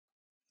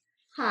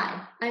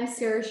Hi, I'm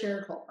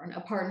Sherer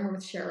a partner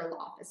with Sherer Law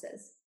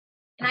Offices.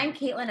 And I'm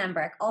Caitlin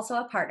Embrick, also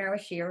a partner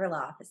with Sherer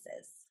Law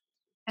Offices.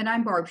 And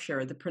I'm Barb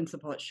Sherer, the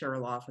principal at Sherer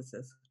Law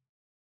Offices.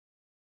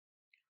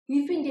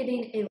 We've been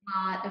getting a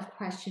lot of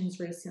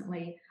questions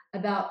recently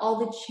about all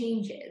the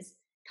changes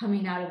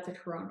coming out of the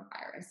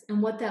coronavirus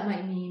and what that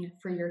might mean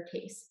for your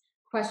case.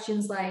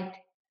 Questions like,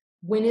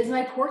 when is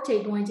my court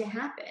date going to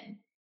happen?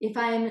 If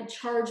I am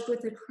charged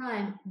with a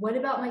crime, what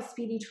about my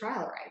speedy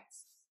trial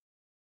rights?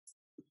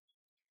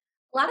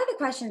 A lot of the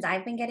questions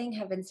I've been getting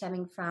have been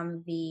stemming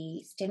from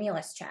the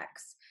stimulus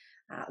checks.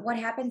 What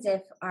happens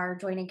if our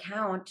joint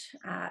account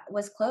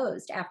was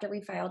closed after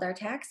we filed our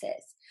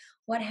taxes?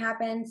 What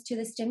happens to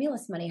the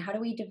stimulus money? How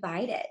do we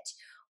divide it?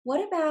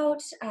 What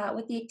about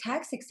with the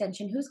tax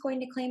extension? Who's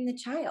going to claim the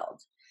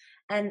child?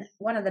 And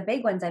one of the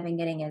big ones I've been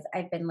getting is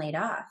I've been laid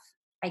off.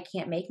 I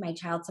can't make my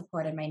child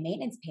support and my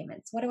maintenance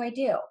payments. What do I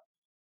do?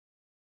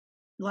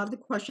 A lot of the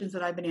questions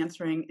that I've been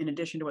answering, in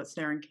addition to what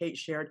Sarah and Kate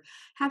shared,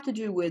 have to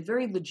do with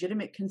very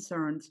legitimate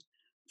concerns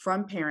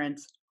from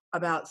parents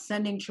about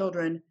sending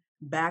children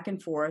back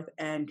and forth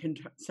and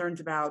concerns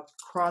about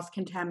cross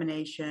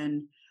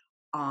contamination,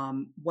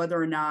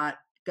 whether or not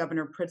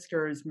Governor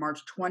Pritzker's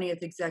March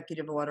 20th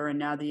executive order and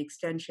now the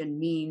extension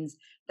means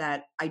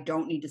that I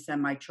don't need to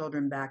send my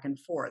children back and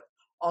forth.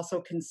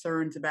 Also,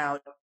 concerns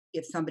about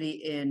if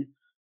somebody in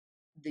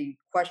the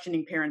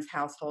questioning parent's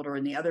household or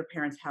in the other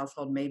parent's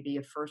household may be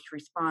a first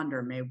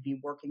responder, may be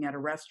working at a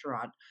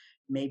restaurant,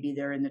 maybe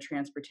they're in the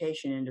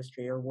transportation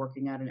industry or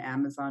working at an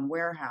Amazon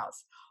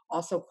warehouse.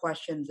 Also,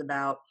 questions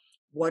about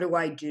what do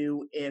I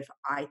do if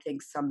I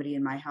think somebody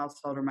in my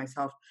household or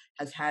myself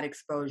has had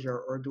exposure,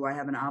 or do I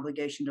have an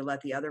obligation to let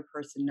the other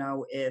person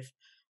know if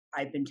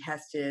I've been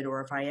tested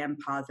or if I am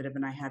positive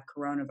and I have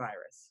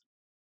coronavirus?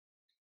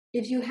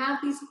 If you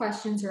have these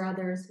questions or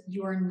others,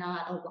 you are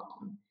not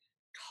alone.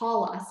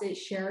 Call us at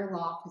Sherer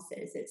Law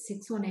Offices at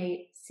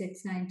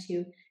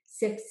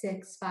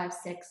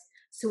 618-692-6656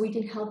 so we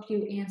can help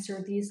you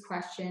answer these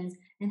questions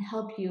and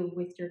help you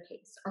with your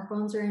case. Our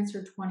phones are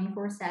answered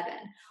 24/7.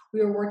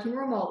 We are working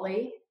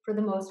remotely for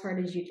the most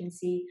part, as you can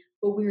see,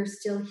 but we are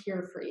still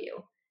here for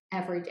you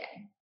every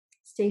day.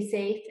 Stay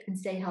safe and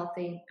stay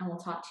healthy, and we'll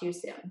talk to you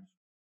soon.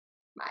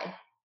 Bye.